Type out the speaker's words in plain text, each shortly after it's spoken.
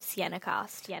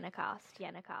Sienacast, Sienacast,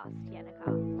 Sienacast,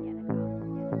 Sienacast,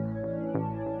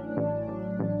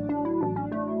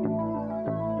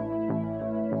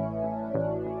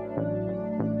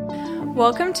 Sienacast.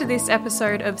 Welcome to this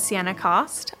episode of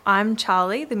Sienacast. I'm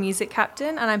Charlie, the music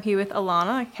captain, and I'm here with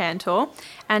Alana, cantor,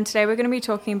 and today we're going to be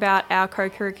talking about our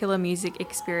co-curricular music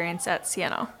experience at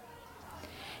Siena.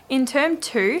 In Term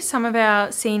 2, some of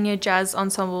our senior jazz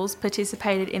ensembles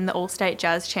participated in the All-State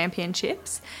Jazz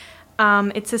Championships.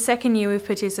 It's the second year we've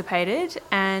participated,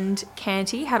 and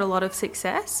Canty had a lot of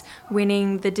success,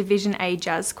 winning the Division A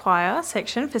Jazz Choir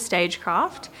section for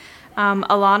Stagecraft.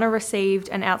 Alana received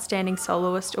an Outstanding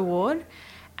Soloist Award,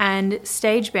 and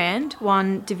Stage Band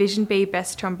won Division B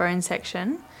Best Trombone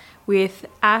section, with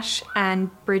Ash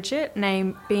and Bridget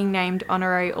being named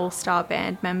Honorary All-Star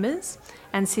Band members,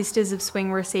 and Sisters of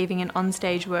Swing receiving an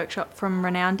onstage workshop from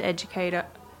renowned educator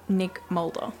Nick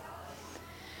Mulder.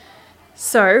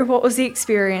 So, what was the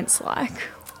experience like?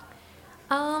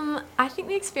 I think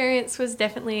the experience was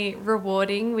definitely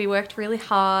rewarding. We worked really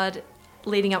hard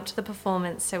leading up to the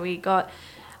performance, so we got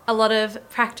a lot of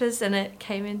practice and it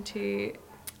came into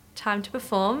time to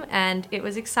perform, and it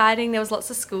was exciting. There was lots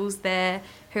of schools there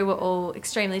who were all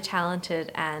extremely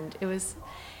talented, and it was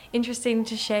interesting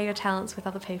to share your talents with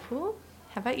other people.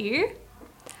 How about you?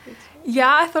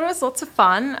 Yeah, I thought it was lots of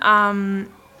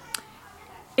fun.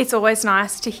 It's always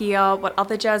nice to hear what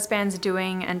other jazz bands are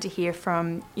doing and to hear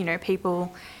from,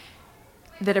 people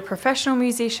that are professional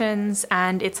musicians,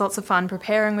 and it's lots of fun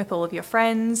preparing with all of your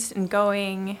friends and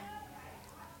going,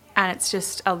 and it's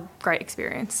just a great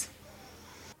experience.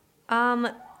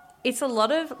 It's a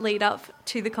lot of lead up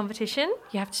to the competition.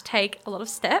 You have to take a lot of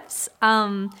steps.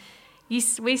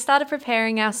 We started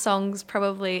preparing our songs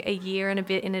probably a year and a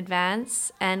bit in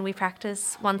advance, and we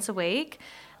practice once a week,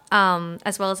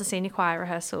 as well as a senior choir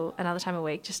rehearsal another time a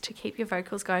week, just to keep your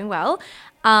vocals going well.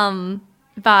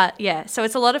 But yeah, so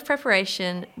it's a lot of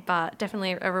preparation, but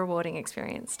definitely a rewarding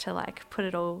experience to put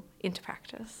it all into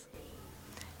practice.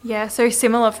 Yeah, so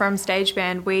similar from Stage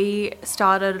Band, we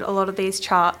started a lot of these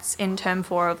charts in Term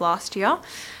 4 of last year,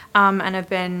 and have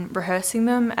been rehearsing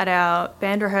them at our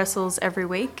band rehearsals every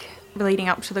week leading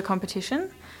up to the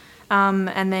competition.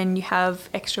 And then you have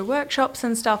extra workshops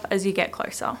and stuff as you get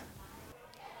closer.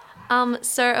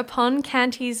 So upon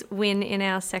Canty's win in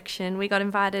our section, we got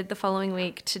invited the following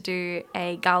week to do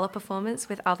a gala performance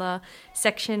with other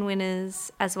section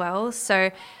winners as well.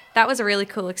 So that was a really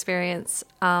cool experience,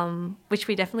 which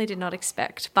we definitely did not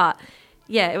expect. But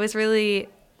yeah, it was really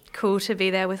cool to be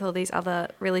there with all these other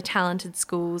really talented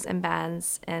schools and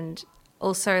bands, and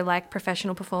also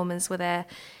professional performers were there.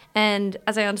 And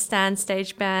as I understand,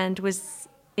 Stage Band was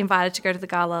invited to go to the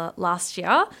gala last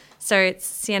year. So it's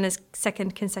Siena's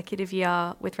second consecutive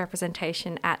year with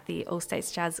representation at the All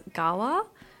States Jazz Gala,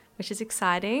 which is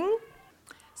exciting.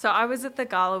 So I was at the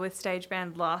gala with Stage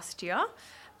Band last year.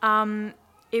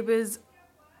 It was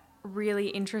really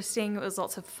interesting. It was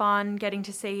lots of fun getting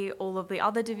to see all of the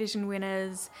other division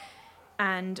winners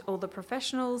and all the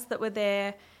professionals that were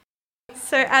there.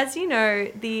 So as you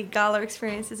know, the gala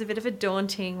experience is a bit of a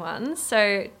daunting one.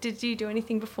 So did you do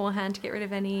anything beforehand to get rid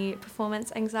of any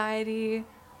performance anxiety?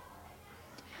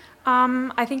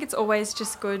 I think it's always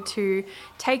just good to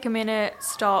take a minute,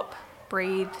 stop,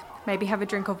 breathe, maybe have a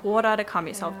drink of water to calm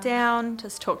yourself down,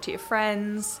 just talk to your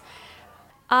friends.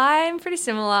 I'm pretty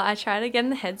similar. I try to get in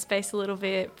the headspace a little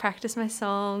bit, practice my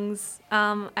songs.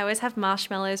 I always have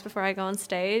marshmallows before I go on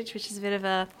stage, which is a bit of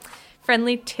a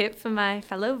friendly tip for my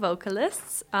fellow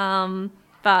vocalists.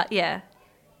 But yeah,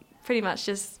 pretty much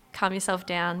just calm yourself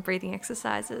down, breathing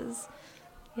exercises.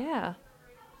 Yeah.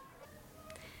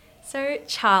 So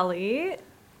Charlie,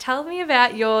 tell me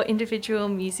about your individual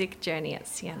music journey at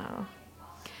Siena.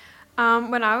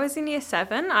 When I was in Year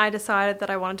 7, I decided that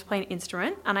I wanted to play an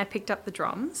instrument, and I picked up the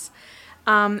drums.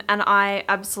 And I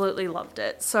absolutely loved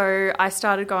it. So I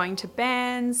started going to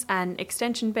bands and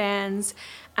extension bands,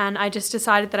 and I just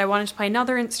decided that I wanted to play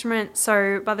another instrument.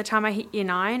 So by the time I hit Year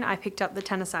 9, I picked up the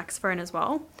tenor saxophone as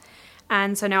well.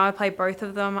 And so now I play both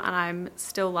of them, and I'm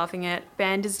still loving it.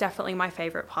 Band is definitely my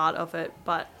favourite part of it,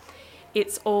 but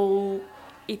it's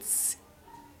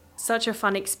such a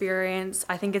fun experience.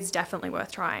 I think it's definitely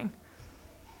worth trying.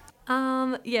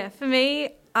 Yeah, for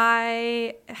me,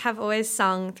 I have always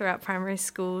sung throughout primary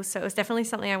school, so it was definitely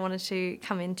something I wanted to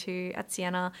come into at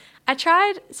Siena. I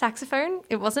tried saxophone.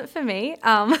 It wasn't for me,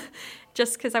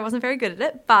 just because I wasn't very good at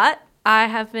it, but I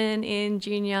have been in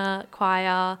junior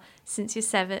choir since Year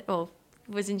 7, or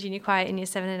was in junior choir in Year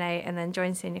 7 and 8, and then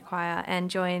joined senior choir and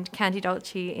joined Canty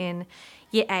Dolce in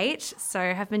Year 8,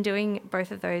 so have been doing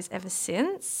both of those ever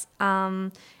since.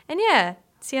 And yeah,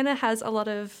 Siena has a lot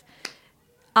of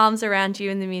arms around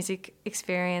you in the music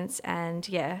experience, and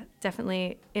yeah,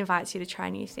 definitely invites you to try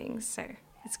new things. So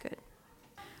it's good.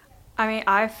 I mean,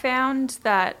 I found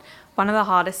that one of the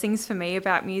hardest things for me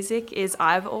about music is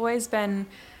I've always been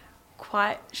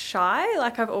quite shy.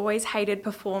 Like, I've always hated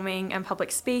performing and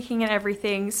public speaking and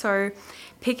everything. So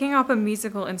picking up a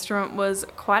musical instrument was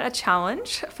quite a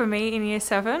challenge for me in year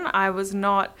 7. I was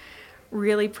not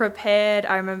really prepared.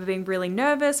 I remember being really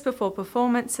nervous before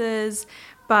performances,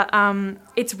 but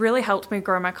it's really helped me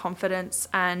grow my confidence,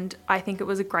 and I think it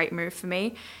was a great move for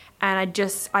me. And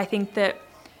I think that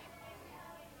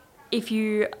if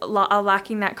you are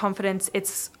lacking that confidence,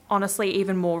 it's honestly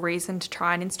even more reason to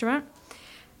try an instrument.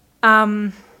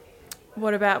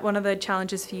 What about one of the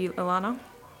challenges for you, Alana?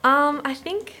 I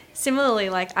think similarly,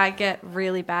 like I get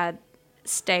really bad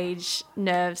stage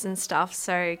nerves and stuff.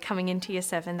 So coming into year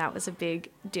 7, that was a big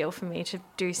deal for me to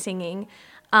do singing.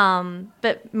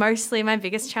 But mostly my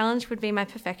biggest challenge would be my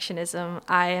perfectionism.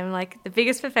 I am like the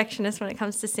biggest perfectionist when it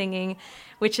comes to singing,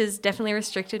 which has definitely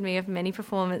restricted me of many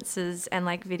performances and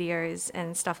like videos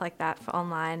and stuff like that for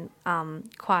online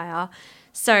choir.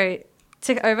 So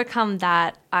to overcome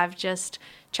that, I've just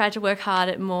tried to work hard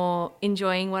at more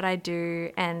enjoying what I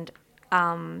do, and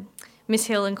Miss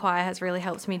Hill and choir has really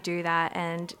helped me do that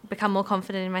and become more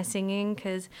confident in my singing,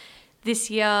 because this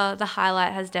year the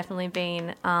highlight has definitely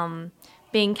been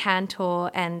being cantor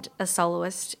and a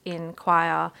soloist in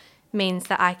choir means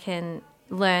that I can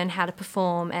learn how to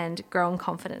perform and grow in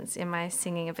confidence in my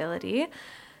singing ability.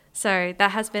 So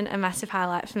that has been a massive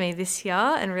highlight for me this year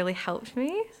and really helped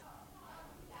me.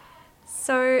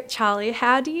 So, Charlie,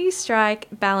 how do you strike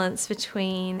balance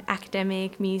between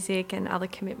academic, music and other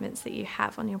commitments that you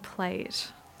have on your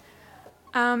plate?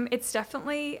 It's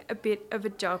definitely a bit of a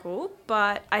juggle,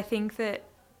 but I think that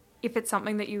if it's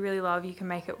something that you really love, you can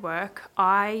make it work.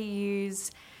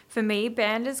 For me,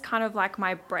 band is kind of like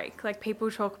my break. Like,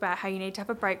 people talk about how you need to have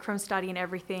a break from study and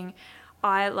everything.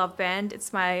 I love band.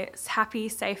 It's my happy,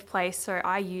 safe place, so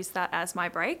I use that as my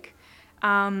break.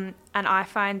 And I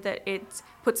find that it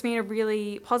puts me in a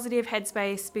really positive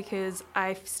headspace because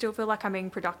I still feel like I'm being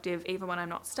productive even when I'm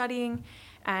not studying.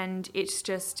 And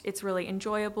it's really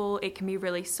enjoyable. It can be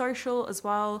really social as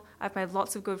well. I've made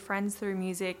lots of good friends through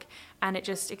music, and it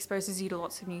just exposes you to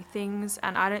lots of new things.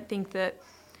 And I don't think that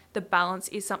the balance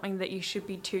is something that you should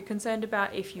be too concerned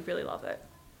about if you really love it.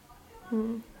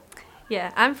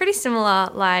 Yeah, I'm pretty similar.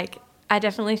 Like, I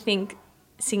definitely think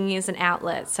singing is an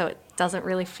outlet, so it doesn't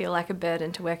really feel like a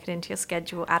burden to work it into your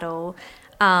schedule at all.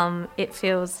 It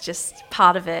feels just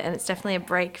part of it, and it's definitely a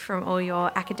break from all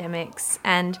your academics.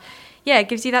 And yeah, it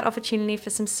gives you that opportunity for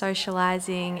some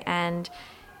socializing and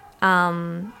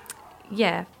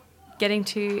getting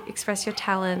to express your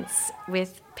talents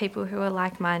with people who are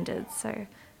like-minded. So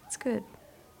it's good.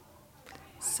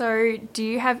 So do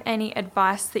you have any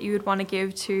advice that you would want to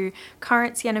give to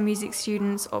current Siena music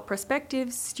students or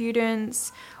prospective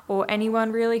students or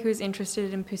anyone really who's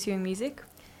interested in pursuing music?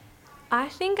 I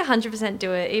think 100%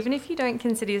 do it. Even if you don't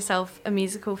consider yourself a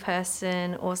musical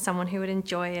person or someone who would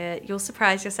enjoy it, you'll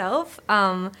surprise yourself.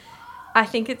 I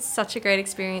think it's such a great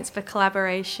experience for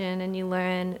collaboration, and you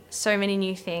learn so many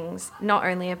new things, not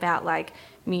only about like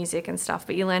music and stuff,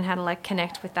 but you learn how to like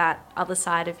connect with that other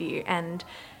side of you, and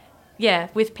yeah,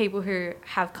 with people who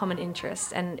have common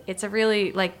interests. And it's a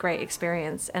really like great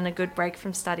experience and a good break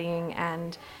from studying,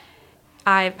 and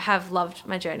I have loved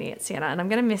my journey at Siena, and I'm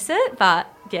going to miss it, but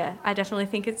yeah, I definitely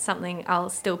think it's something I'll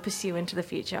still pursue into the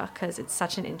future because it's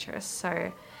such an interest.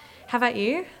 So how about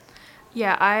you?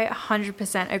 Yeah, I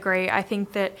 100% agree. I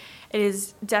think that it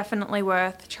is definitely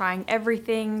worth trying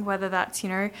everything, whether that's,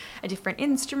 a different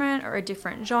instrument or a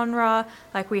different genre.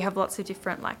 Like, we have lots of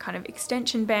different like kind of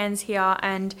extension bands here,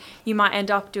 and you might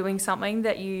end up doing something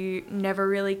that you never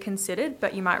really considered,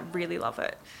 but you might really love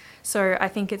it. So I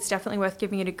think it's definitely worth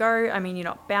giving it a go. I mean, you're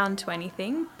not bound to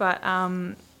anything, but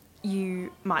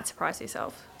you might surprise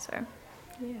yourself. So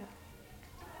yeah.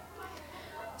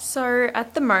 So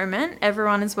at the moment,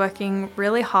 everyone is working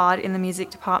really hard in the music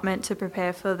department to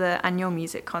prepare for the annual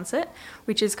music concert,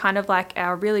 which is kind of like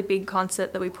our really big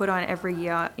concert that we put on every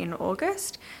year in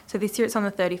August. So this year it's on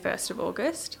the 31st of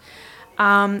August,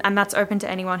 and that's open to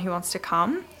anyone who wants to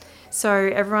come. So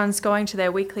everyone's going to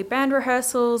their weekly band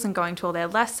rehearsals and going to all their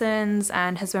lessons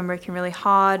and has been working really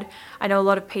hard. I know a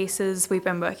lot of pieces we've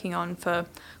been working on for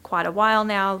quite a while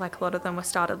now, like a lot of them were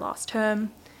started last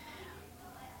term.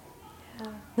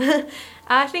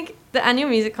 I think the annual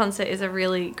music concert is a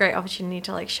really great opportunity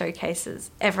to like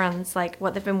showcases everyone's like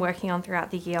what they've been working on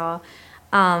throughout the year.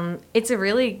 It's a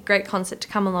really great concert to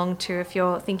come along to if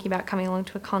you're thinking about coming along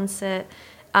to a concert,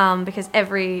 because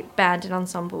every band and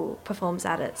ensemble performs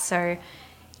at it. So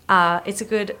it's a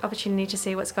good opportunity to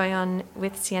see what's going on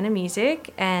with Siena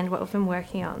Music and what we've been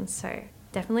working on. So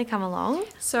definitely come along.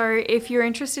 So if you're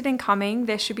interested in coming,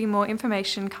 there should be more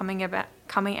information coming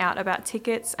out about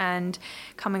tickets and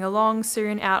coming along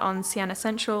soon out on Siena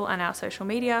Central and our social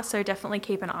media. So definitely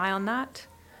keep an eye on that.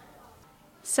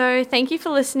 So thank you for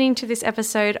listening to this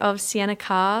episode of Siena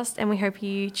Cast, and we hope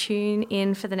you tune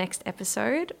in for the next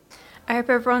episode. I hope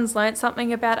everyone's learnt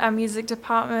something about our music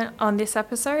department on this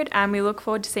episode, and we look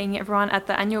forward to seeing everyone at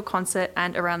the annual concert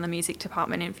and around the music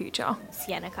department in future.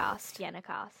 Siena Cast, Siena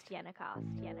Cast, Siena Cast,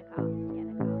 Siena Cast, Siena Cast.